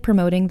 tirelessly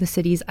promoting the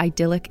city's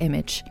idyllic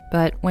image.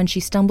 But when she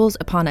stumbles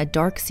upon a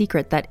dark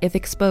secret that, if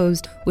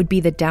exposed, would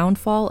be the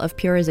downfall of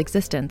Pura's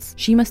existence,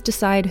 she must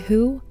decide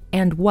who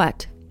and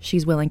what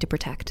she's willing to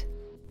protect.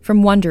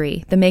 From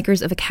Wondery, the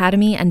makers of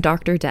Academy and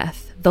Dr.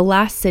 Death, The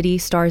Last City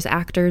stars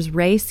actors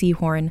Ray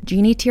Seahorn,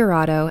 Jeannie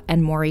Tirado,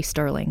 and Maury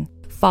Sterling.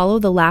 Follow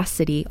The Last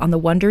City on the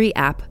Wondery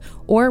app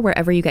or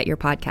wherever you get your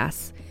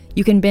podcasts.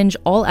 You can binge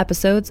all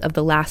episodes of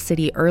The Last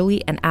City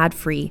early and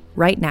ad-free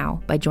right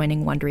now by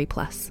joining Wondery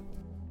Plus.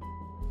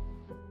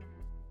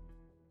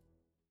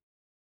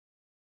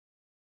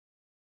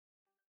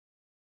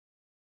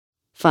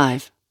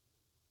 Five.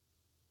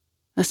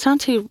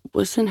 Asante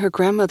was in her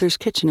grandmother's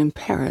kitchen in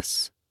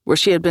Paris, where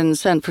she had been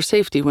sent for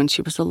safety when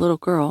she was a little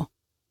girl.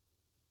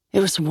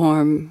 It was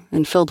warm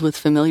and filled with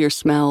familiar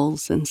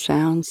smells and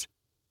sounds.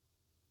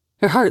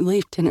 Her heart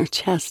leaped in her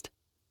chest.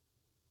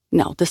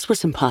 No, this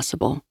was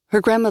impossible.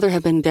 Her grandmother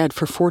had been dead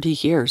for 40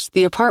 years,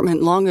 the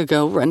apartment long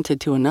ago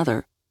rented to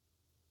another.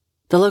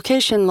 The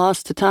location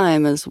lost to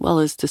time as well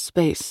as to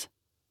space.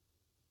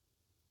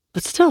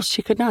 But still,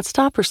 she could not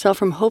stop herself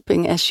from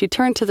hoping as she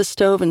turned to the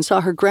stove and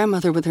saw her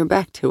grandmother with her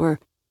back to her,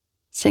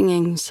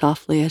 singing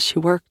softly as she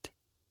worked.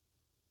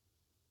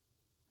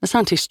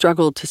 Asante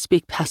struggled to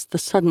speak past the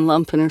sudden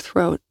lump in her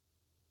throat.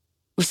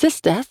 Was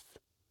this death?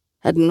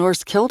 Had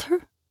Norse killed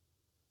her?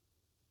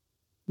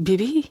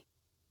 Bibi?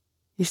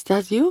 Is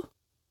that you?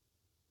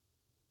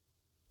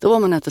 The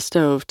woman at the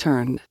stove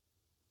turned.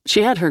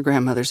 She had her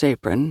grandmother's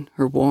apron,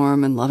 her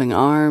warm and loving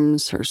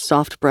arms, her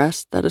soft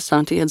breast that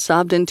Asante had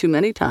sobbed into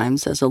many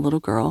times as a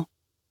little girl.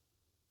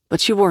 But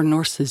she wore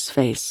Norse's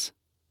face.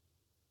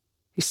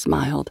 He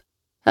smiled.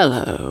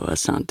 Hello,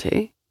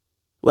 Asante.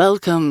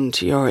 Welcome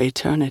to your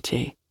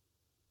eternity.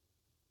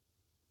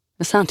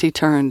 Asante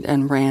turned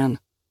and ran.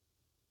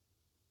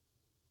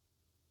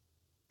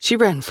 She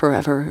ran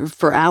forever,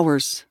 for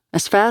hours,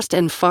 as fast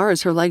and far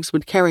as her legs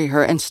would carry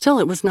her, and still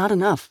it was not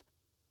enough.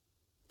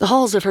 The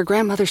halls of her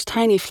grandmother's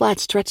tiny flat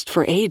stretched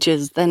for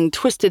ages, then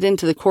twisted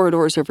into the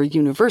corridors of her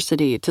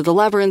university, to the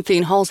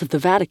labyrinthine halls of the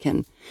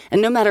Vatican,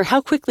 and no matter how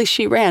quickly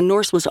she ran,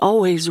 Norse was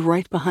always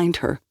right behind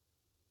her.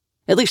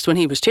 At least when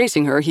he was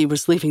chasing her, he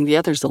was leaving the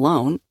others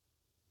alone.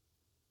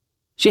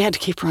 She had to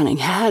keep running,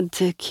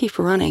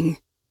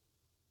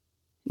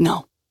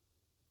 No.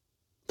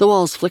 The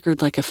walls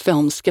flickered like a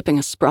film skipping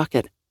a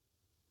sprocket.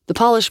 The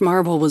polished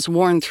marble was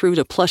worn through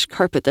to plush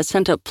carpet that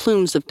sent up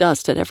plumes of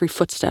dust at every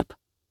footstep.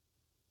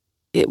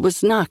 It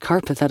was not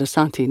carpet that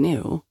Asante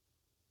knew.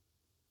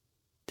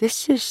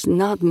 This is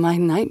not my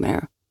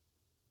nightmare.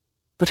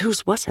 But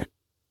whose was it?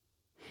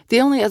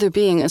 The only other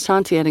being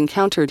Asanti had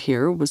encountered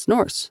here was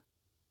Norse.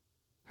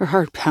 Her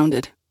heart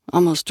pounded,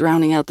 almost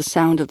drowning out the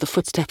sound of the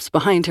footsteps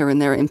behind her in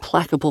their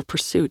implacable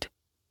pursuit.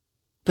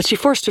 But she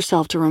forced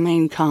herself to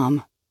remain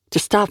calm, to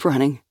stop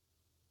running.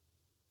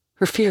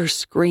 Her fear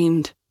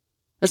screamed.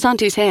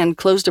 Asanti's hand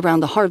closed around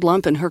the hard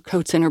lump in her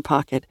coat's inner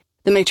pocket,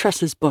 the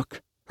maîtresse's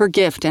book, her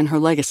gift and her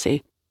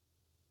legacy.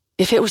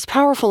 If it was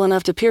powerful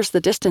enough to pierce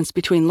the distance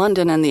between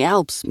London and the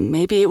Alps,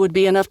 maybe it would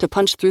be enough to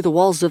punch through the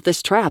walls of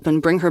this trap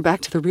and bring her back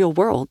to the real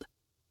world.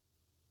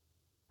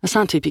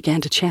 Asanti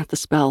began to chant the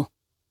spell.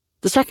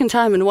 The second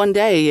time in one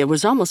day, it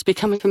was almost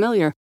becoming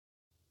familiar.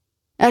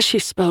 As she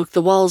spoke,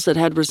 the walls that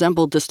had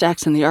resembled the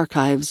stacks in the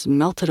archives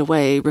melted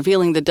away,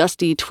 revealing the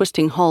dusty,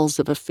 twisting halls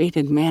of a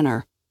fated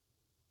manor.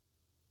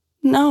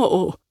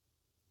 No!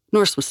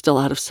 Norse was still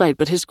out of sight,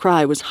 but his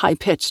cry was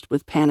high-pitched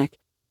with panic.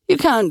 You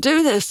can't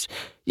do this!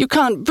 You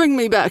can't bring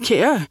me back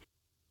here!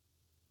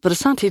 But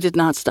Asanti did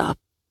not stop.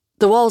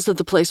 The walls of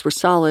the place were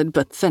solid,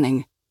 but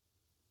thinning.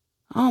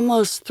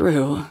 Almost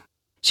through.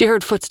 She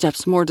heard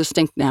footsteps more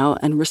distinct now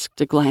and risked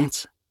a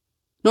glance.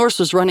 Norse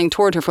was running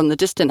toward her from the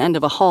distant end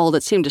of a hall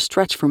that seemed to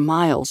stretch for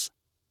miles.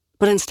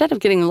 But instead of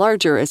getting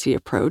larger as he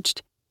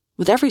approached,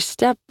 with every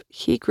step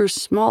he grew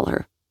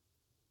smaller.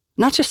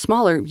 Not just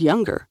smaller,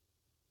 younger.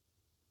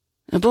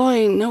 A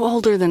boy no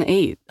older than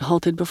 8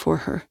 halted before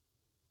her.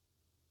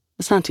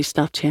 Asanti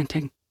stopped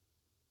chanting.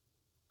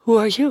 Who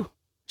are you?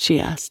 She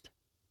asked.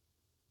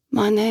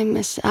 My name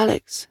is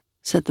Alex,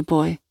 said the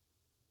boy.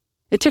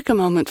 It took a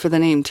moment for the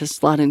name to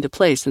slot into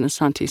place in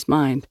Asanti's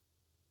mind.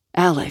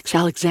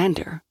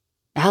 Alexander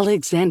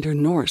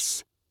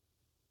Norse.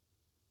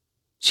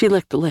 She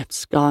licked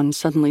lips, gone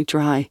suddenly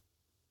dry.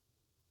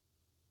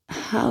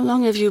 How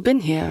long have you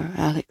been here,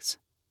 Alex?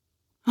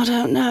 I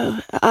don't know.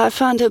 I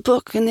found a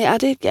book in the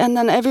attic, and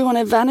then everyone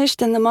had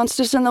vanished, and the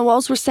monsters in the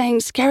walls were saying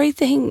scary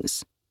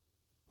things.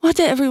 Why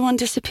did everyone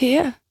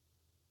disappear?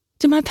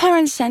 Did my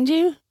parents send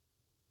you?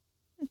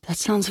 That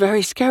sounds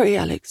very scary,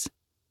 Alex.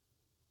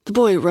 The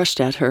boy rushed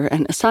at her,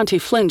 and Asanti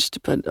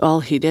flinched, but all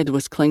he did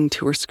was cling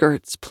to her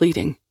skirts,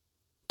 pleading.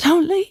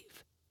 Don't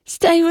leave.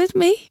 Stay with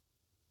me.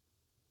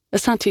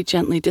 Asanti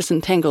gently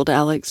disentangled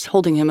Alex,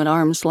 holding him at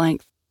arm's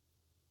length.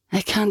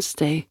 I can't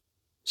stay,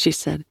 she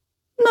said.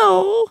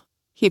 No,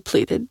 he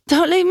pleaded.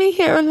 Don't leave me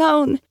here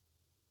alone.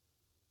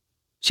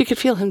 She could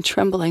feel him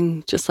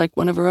trembling, just like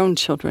one of her own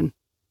children.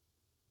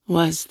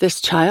 Was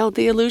this child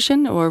the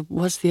illusion, or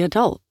was the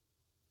adult?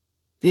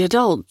 The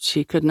adult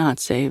she could not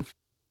save,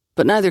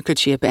 but neither could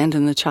she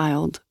abandon the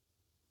child.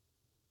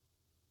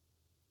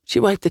 She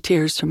wiped the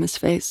tears from his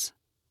face.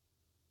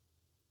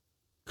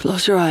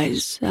 Close your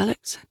eyes,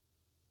 Alex.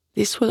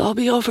 This will all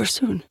be over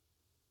soon.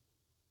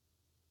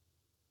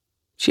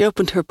 She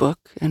opened her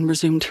book and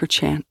resumed her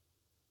chant.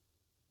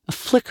 A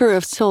flicker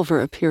of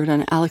silver appeared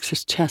on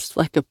Alex's chest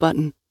like a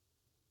button.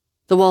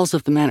 The walls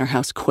of the manor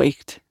house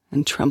quaked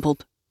and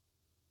trembled.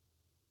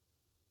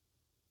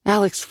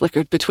 Alex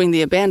flickered between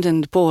the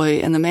abandoned boy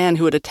and the man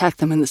who had attacked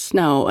them in the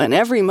snow, and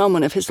every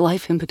moment of his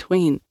life in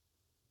between.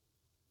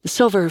 The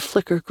silver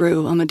flicker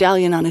grew, a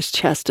medallion on his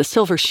chest, a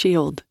silver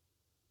shield.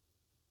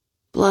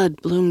 Blood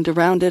bloomed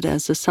around it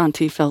as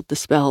Asanti felt the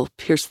spell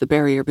pierce the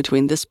barrier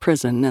between this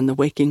prison and the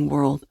waking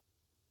world.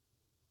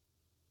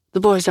 The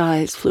boy's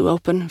eyes flew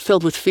open,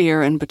 filled with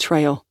fear and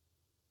betrayal.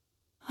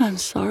 I'm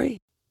sorry,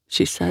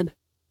 she said.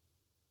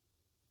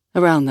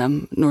 Around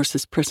them,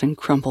 Norse's prison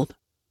crumbled.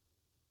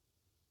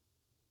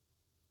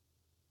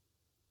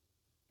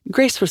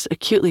 Grace was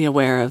acutely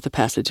aware of the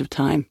passage of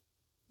time.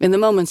 In the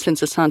moments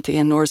since Asanti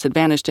and Norse had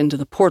vanished into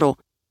the portal,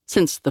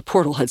 since the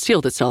portal had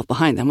sealed itself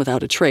behind them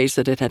without a trace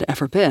that it had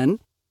ever been,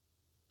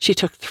 she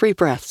took 3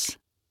 breaths.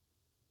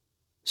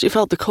 She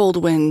felt the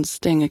cold wind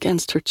sting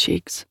against her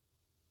cheeks.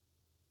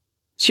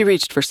 She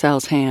reached for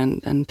Sal's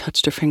hand and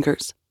touched her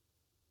fingers.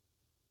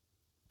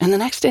 And the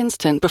next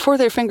instant, before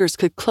their fingers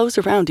could close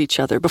around each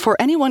other, before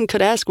anyone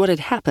could ask what had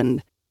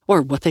happened,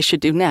 or what they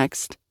should do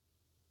next,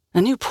 a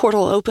new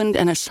portal opened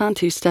and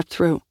Asanti stepped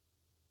through.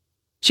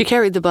 She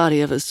carried the body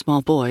of a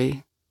small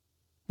boy,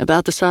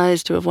 about the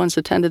size to have once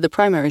attended the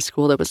primary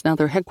school that was now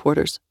their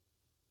headquarters.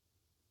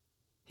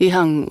 He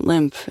hung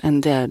limp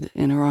and dead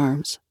in her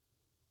arms.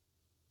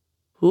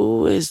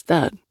 Who is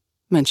that?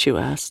 Menchu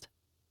asked.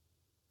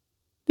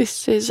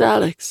 This is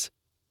Alex,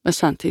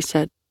 Asanti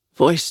said,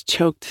 voice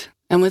choked,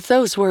 and with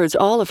those words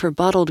all of her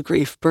bottled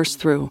grief burst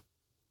through.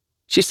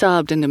 She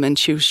sobbed into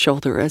Menchu's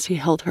shoulder as he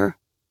held her.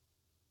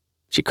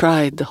 She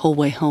cried the whole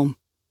way home.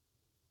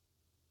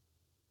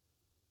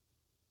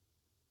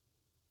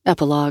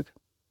 Epilogue.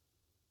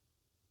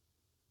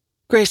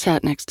 Grace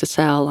sat next to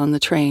Sal on the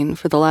train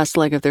for the last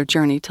leg of their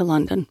journey to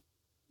London.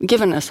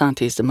 Given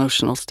Asanti's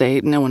emotional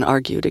state, no one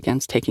argued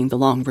against taking the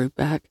long route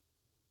back.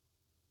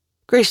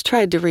 Grace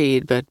tried to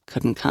read, but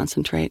couldn't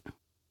concentrate.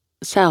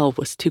 Sal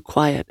was too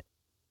quiet.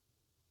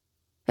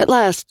 At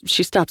last,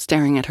 she stopped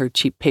staring at her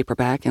cheap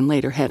paperback and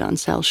laid her head on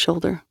Sal's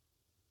shoulder.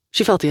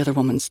 She felt the other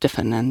woman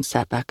stiffen and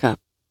sat back up.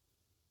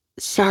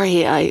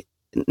 Sorry, I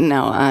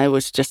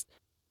was just...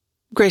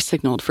 Grace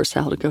signaled for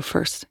Sal to go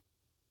first.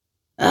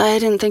 I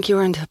didn't think you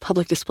were into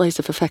public displays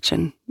of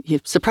affection. You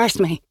surprised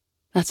me,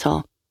 that's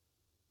all.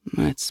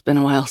 It's been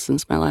a while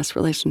since my last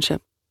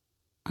relationship.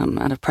 I'm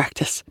out of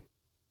practice.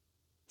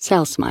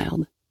 Sal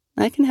smiled.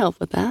 I can help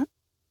with that.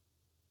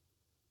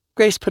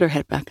 Grace put her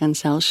head back on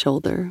Sal's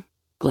shoulder,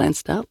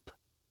 glanced up.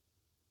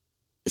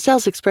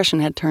 Sal's expression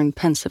had turned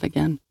pensive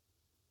again.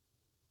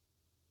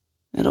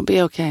 It'll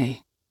be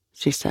okay,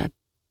 she said.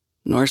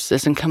 Norse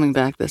isn't coming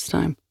back this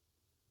time.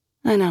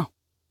 I know.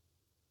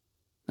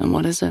 Then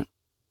what is it?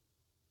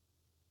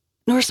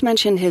 Norse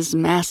mentioned his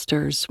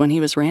masters when he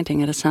was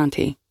ranting at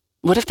Asante.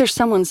 What if there's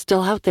someone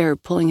still out there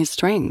pulling his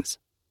strings?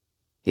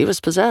 He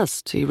was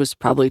possessed. He was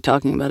probably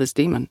talking about his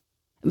demon.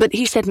 But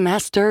he said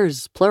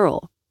masters,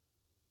 plural.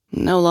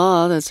 No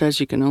law that says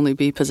you can only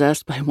be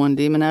possessed by one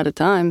demon at a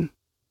time.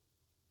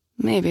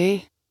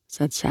 Maybe,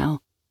 said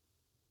Sal.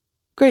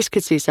 Grace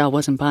could see Sal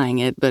wasn't buying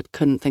it, but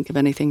couldn't think of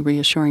anything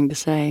reassuring to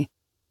say.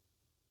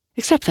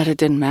 Except that it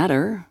didn't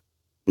matter.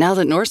 Now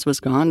that Norse was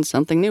gone,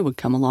 something new would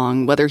come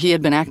along, whether he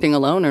had been acting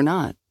alone or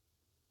not.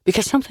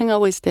 Because something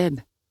always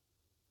did.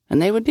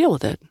 And they would deal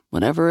with it,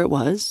 whatever it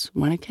was,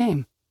 when it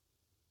came.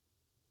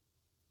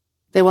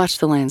 They watched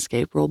the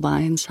landscape roll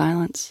by in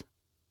silence.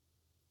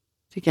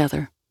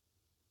 Together.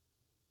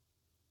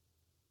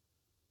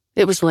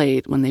 It was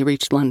late when they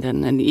reached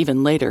London, and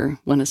even later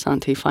when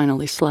Asante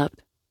finally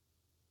slept.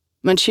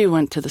 Menchu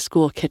went to the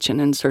school kitchen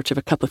in search of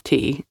a cup of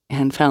tea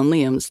and found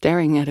Liam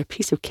staring at a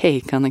piece of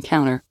cake on the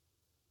counter.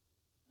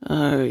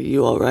 Are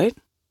you all right?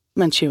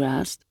 Menchu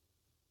asked.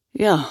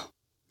 Yeah,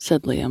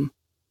 said Liam.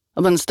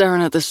 I've been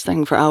staring at this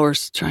thing for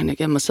hours, trying to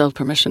give myself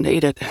permission to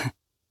eat it.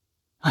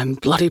 I'm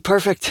bloody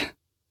perfect.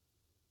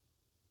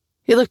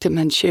 He looked at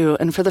Menchu,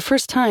 and for the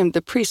first time,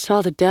 the priest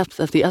saw the depth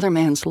of the other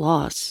man's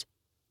loss.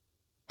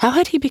 How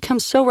had he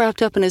become so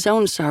wrapped up in his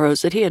own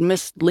sorrows that he had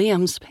missed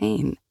Liam's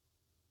pain?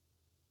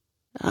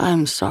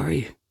 I'm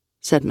sorry,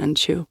 said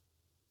Menchu.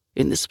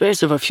 In the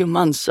space of a few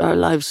months, our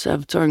lives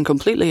have turned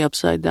completely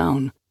upside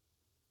down.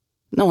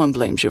 No one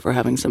blames you for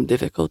having some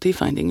difficulty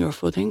finding your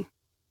footing.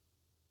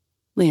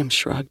 Liam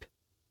shrugged.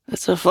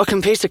 It's a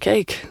fucking piece of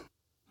cake.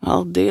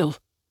 I'll deal.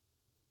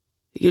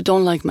 You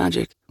don't like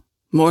magic.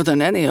 More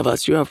than any of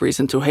us, you have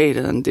reason to hate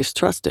and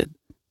distrust it.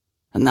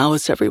 And now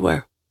it's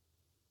everywhere.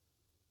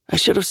 I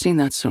should have seen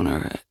that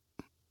sooner.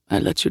 I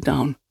let you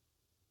down.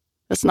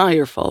 That's not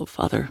your fault,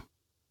 Father.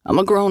 I'm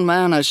a grown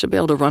man. I should be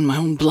able to run my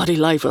own bloody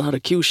life without a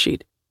cue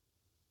sheet.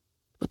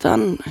 But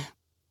then,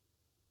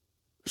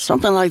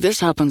 something like this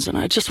happens, and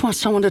I just want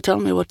someone to tell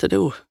me what to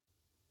do.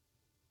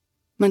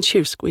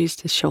 Menchu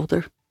squeezed his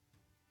shoulder.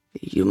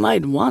 You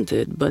might want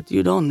it, but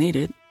you don't need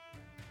it.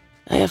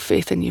 I have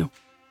faith in you.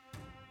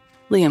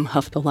 Liam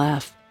huffed a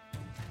laugh.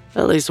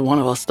 At least one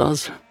of us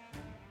does.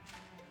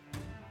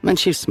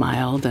 Menchu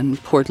smiled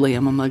and poured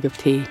Liam a mug of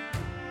tea.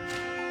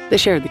 They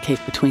shared the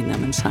cake between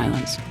them in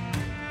silence.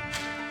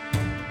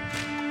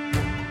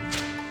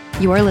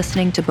 You are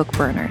listening to Book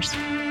Burners,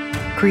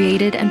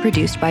 created and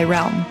produced by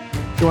Realm,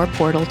 your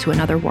portal to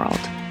another world.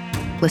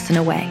 Listen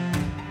away.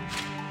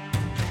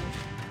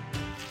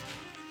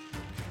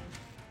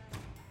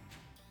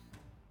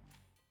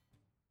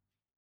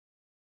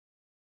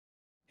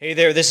 Hey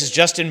there, this is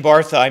Justin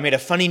Bartha. I made a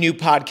funny new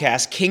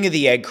podcast, King of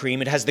the Egg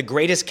Cream. It has the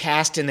greatest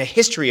cast in the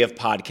history of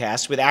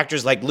podcasts with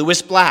actors like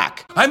Louis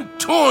Black. I'm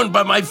torn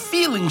by my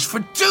feelings for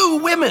two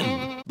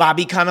women.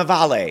 Bobby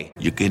Cannavale.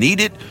 You can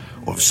eat it,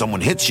 or if someone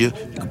hits you,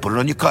 you can put it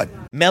on your cut.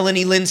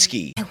 Melanie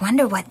Linsky. I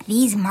wonder what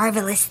these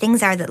marvelous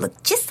things are that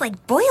look just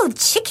like boiled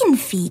chicken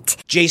feet.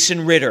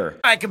 Jason Ritter.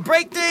 I can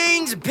break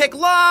things and pick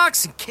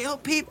locks and kill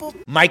people.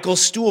 Michael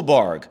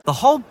Stuhlbarg. The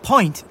whole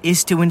point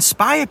is to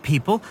inspire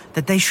people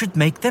that they should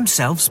make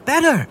themselves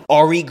better.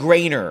 Ari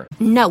Grainer.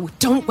 No,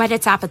 don't whet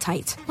its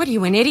appetite. What are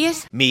you, an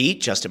idiot? Me,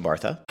 Justin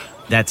Bartha.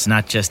 That's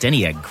not just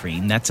any egg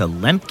cream, that's a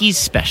Lemke's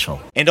special.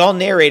 And all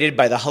narrated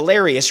by the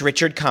hilarious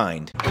Richard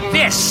Kind.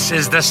 This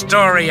is the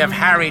story of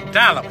Harry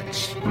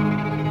Dalowitz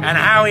and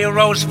how he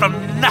rose from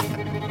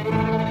nothing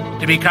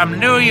to become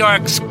New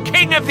York's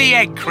King of the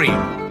Egg Cream.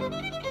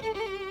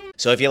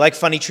 So if you like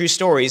funny true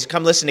stories,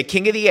 come listen to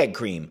King of the Egg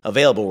Cream,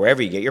 available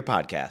wherever you get your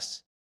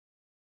podcasts.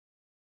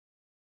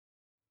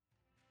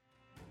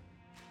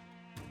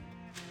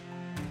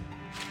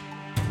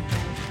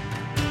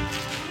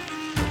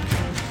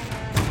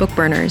 Book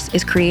Burners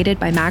is created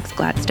by Max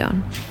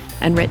Gladstone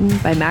and written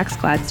by Max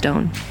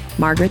Gladstone,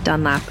 Margaret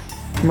Dunlap,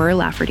 Murr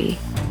Lafferty,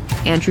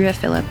 Andrea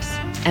Phillips,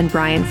 and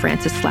Brian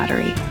Francis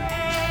Slattery.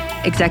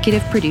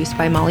 Executive produced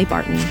by Molly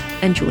Barton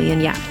and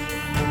Julian Yap.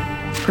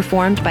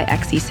 Performed by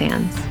X.E.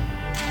 Sands.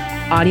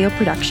 Audio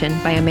production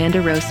by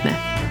Amanda Rose Smith,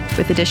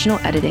 with additional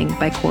editing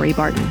by Corey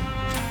Barton.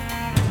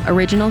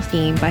 Original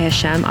theme by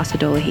Hashem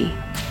Asadolahi,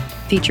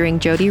 featuring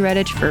Jody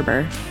Redditch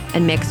Ferber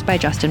and mixed by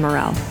Justin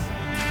Morell.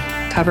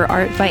 Cover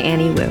art by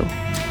Annie Wu.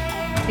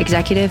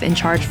 Executive in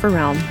charge for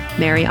Realm,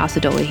 Mary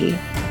Asadolahi.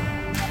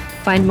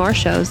 Find more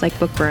shows like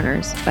Book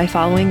Burners by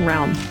following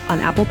Realm on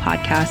Apple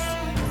Podcasts,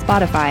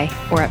 Spotify,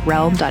 or at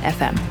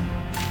realm.fm.